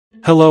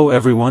Hello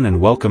everyone and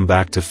welcome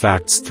back to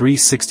Facts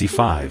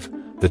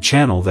 365, the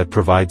channel that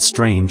provides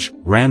strange,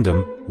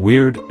 random,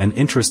 weird, and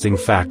interesting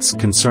facts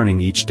concerning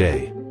each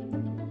day.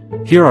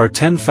 Here are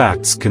 10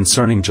 facts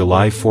concerning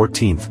July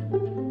 14th.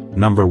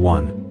 Number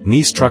 1.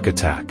 Nice truck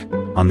attack.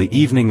 On the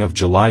evening of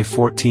July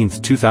 14,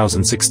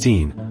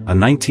 2016, a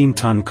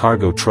 19-ton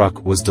cargo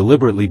truck was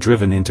deliberately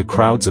driven into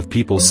crowds of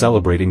people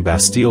celebrating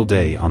Bastille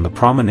Day on the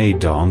Promenade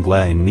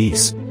d'Anglais in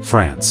Nice,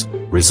 France,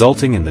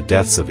 resulting in the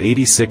deaths of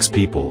 86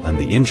 people and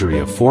the injury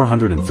of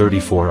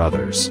 434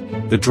 others.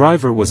 The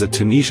driver was a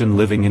Tunisian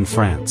living in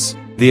France.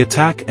 The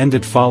attack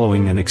ended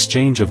following an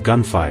exchange of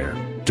gunfire,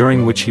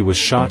 during which he was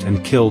shot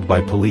and killed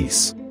by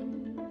police.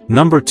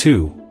 Number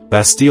 2.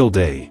 Bastille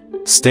Day.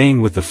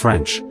 Staying with the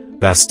French,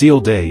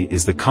 Bastille Day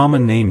is the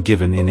common name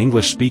given in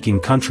English-speaking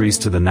countries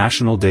to the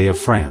National Day of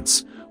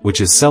France, which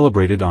is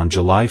celebrated on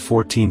July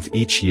 14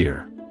 each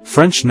year.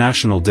 French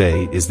National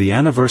Day is the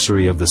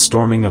anniversary of the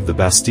storming of the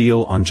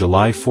Bastille on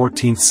July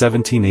 14,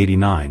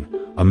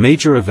 1789, a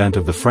major event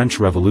of the French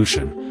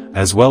Revolution,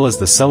 as well as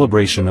the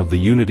celebration of the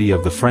unity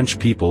of the French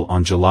people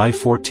on July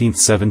 14,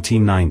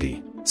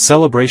 1790.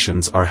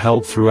 Celebrations are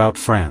held throughout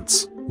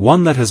France,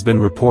 one that has been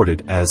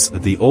reported as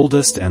the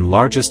oldest and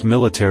largest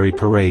military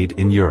parade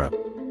in Europe.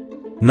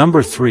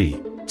 Number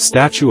 3.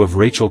 Statue of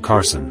Rachel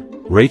Carson.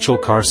 Rachel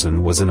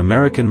Carson was an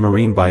American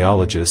marine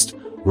biologist,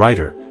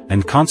 writer,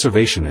 and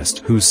conservationist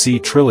whose Sea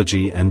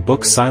Trilogy and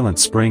book Silent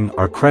Spring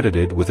are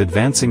credited with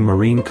advancing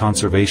marine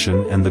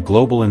conservation and the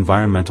global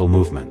environmental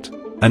movement.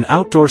 An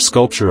outdoor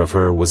sculpture of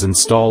her was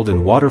installed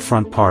in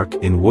Waterfront Park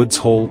in Woods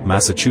Hole,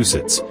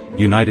 Massachusetts,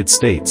 United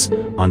States,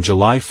 on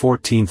July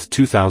 14,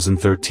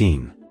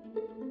 2013.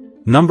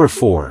 Number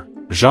 4.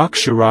 Jacques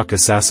Chirac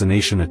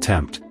assassination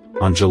attempt.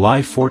 On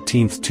July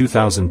 14,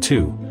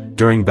 2002,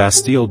 during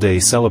Bastille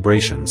Day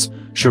celebrations,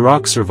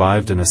 Chirac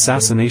survived an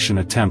assassination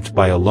attempt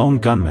by a lone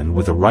gunman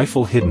with a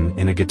rifle hidden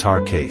in a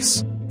guitar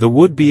case. The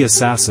would-be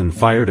assassin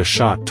fired a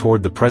shot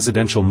toward the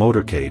presidential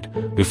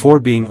motorcade, before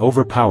being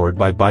overpowered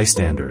by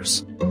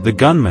bystanders. The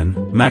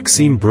gunman,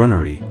 Maxime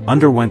Brunery,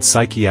 underwent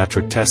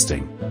psychiatric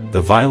testing.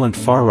 The violent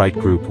far-right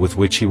group with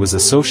which he was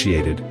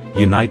associated,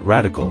 Unite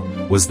Radical,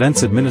 was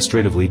thence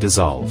administratively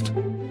dissolved.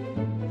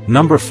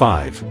 Number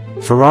 5.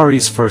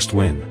 Ferrari's first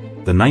win.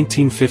 The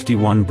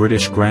 1951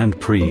 British Grand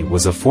Prix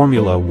was a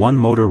Formula One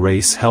motor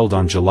race held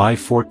on July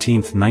 14,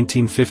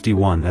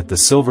 1951 at the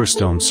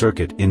Silverstone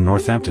Circuit in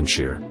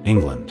Northamptonshire,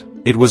 England.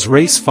 It was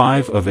race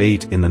 5 of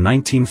 8 in the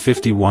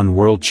 1951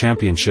 World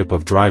Championship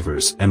of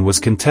Drivers and was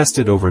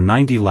contested over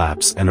 90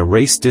 laps and a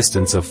race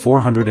distance of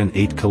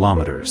 408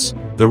 kilometers.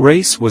 The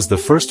race was the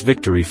first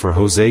victory for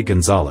José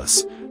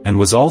González, and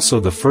was also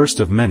the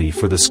first of many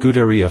for the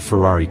Scuderia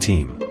Ferrari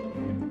team.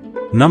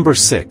 Number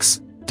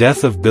 6.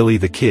 Death of Billy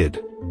the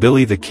Kid.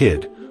 Billy the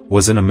Kid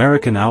was an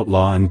American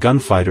outlaw and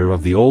gunfighter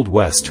of the Old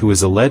West who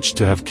is alleged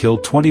to have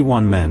killed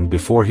 21 men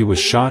before he was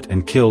shot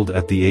and killed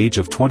at the age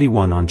of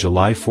 21 on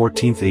July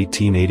 14,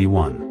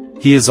 1881.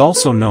 He is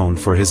also known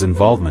for his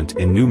involvement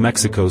in New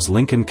Mexico's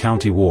Lincoln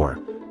County War,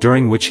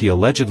 during which he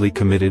allegedly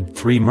committed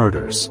 3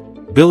 murders.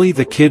 Billy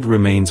the Kid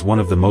remains one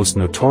of the most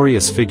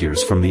notorious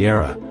figures from the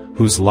era,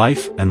 whose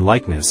life and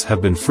likeness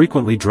have been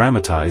frequently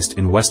dramatized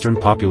in Western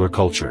popular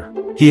culture.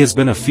 He has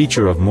been a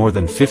feature of more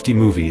than 50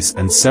 movies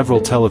and several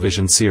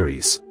television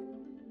series.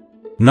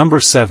 Number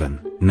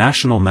 7.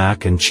 National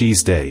Mac and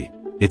Cheese Day.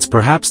 It's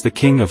perhaps the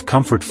king of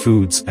comfort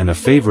foods and a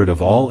favorite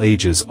of all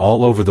ages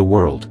all over the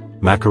world,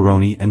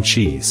 macaroni and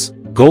cheese.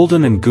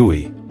 Golden and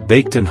gooey,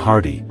 baked and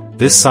hearty,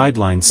 this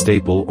sideline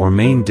staple or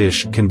main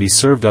dish can be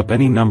served up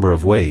any number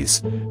of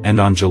ways, and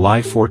on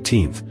July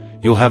 14th,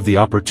 you'll have the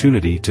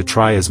opportunity to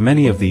try as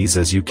many of these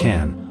as you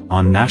can,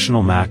 on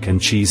National Mac and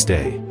Cheese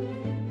Day.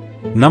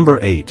 Number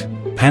 8.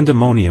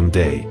 Pandemonium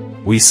Day.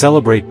 We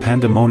celebrate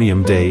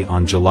Pandemonium Day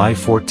on July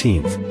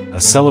 14th,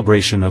 a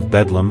celebration of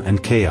bedlam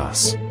and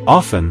chaos.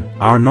 Often,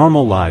 our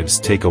normal lives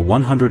take a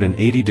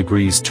 180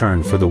 degrees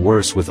turn for the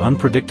worse with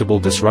unpredictable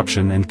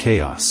disruption and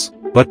chaos.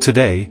 But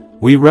today,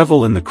 we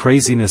revel in the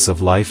craziness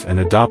of life and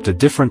adopt a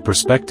different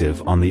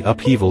perspective on the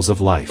upheavals of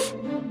life.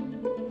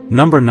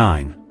 Number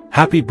 9.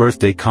 Happy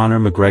birthday Conor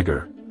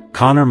McGregor.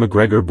 Conor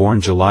McGregor,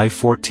 born July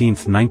 14,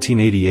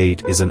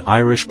 1988, is an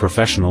Irish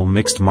professional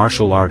mixed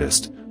martial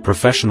artist,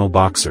 professional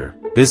boxer,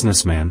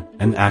 businessman,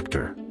 and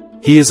actor.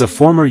 He is a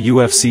former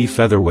UFC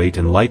featherweight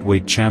and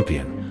lightweight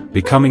champion,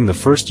 becoming the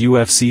first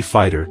UFC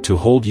fighter to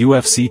hold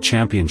UFC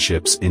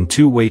championships in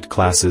 2 weight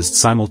classes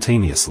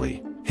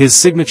simultaneously. His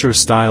signature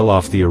style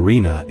off the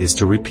arena is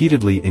to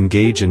repeatedly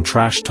engage in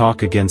trash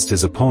talk against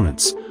his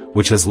opponents,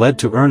 which has led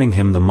to earning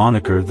him the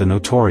moniker The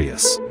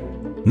Notorious.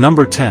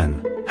 Number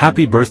 10.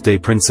 Happy birthday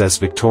Princess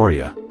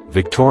Victoria.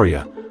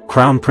 Victoria,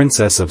 Crown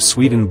Princess of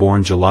Sweden,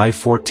 born July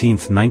 14,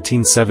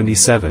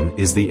 1977,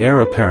 is the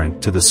heir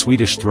apparent to the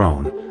Swedish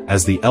throne,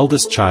 as the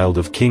eldest child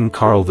of King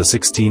Carl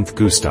XVI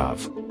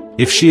Gustav.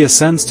 If she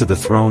ascends to the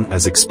throne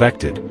as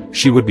expected,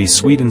 she would be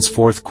Sweden's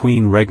 4th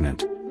queen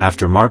regnant,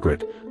 after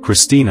Margaret,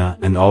 Christina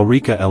and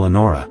Ulrika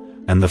Eleonora,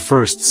 and the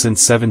first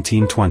since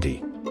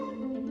 1720.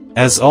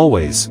 As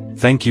always,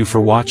 thank you for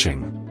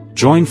watching.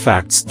 Join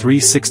Facts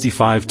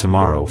 365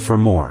 tomorrow for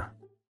more.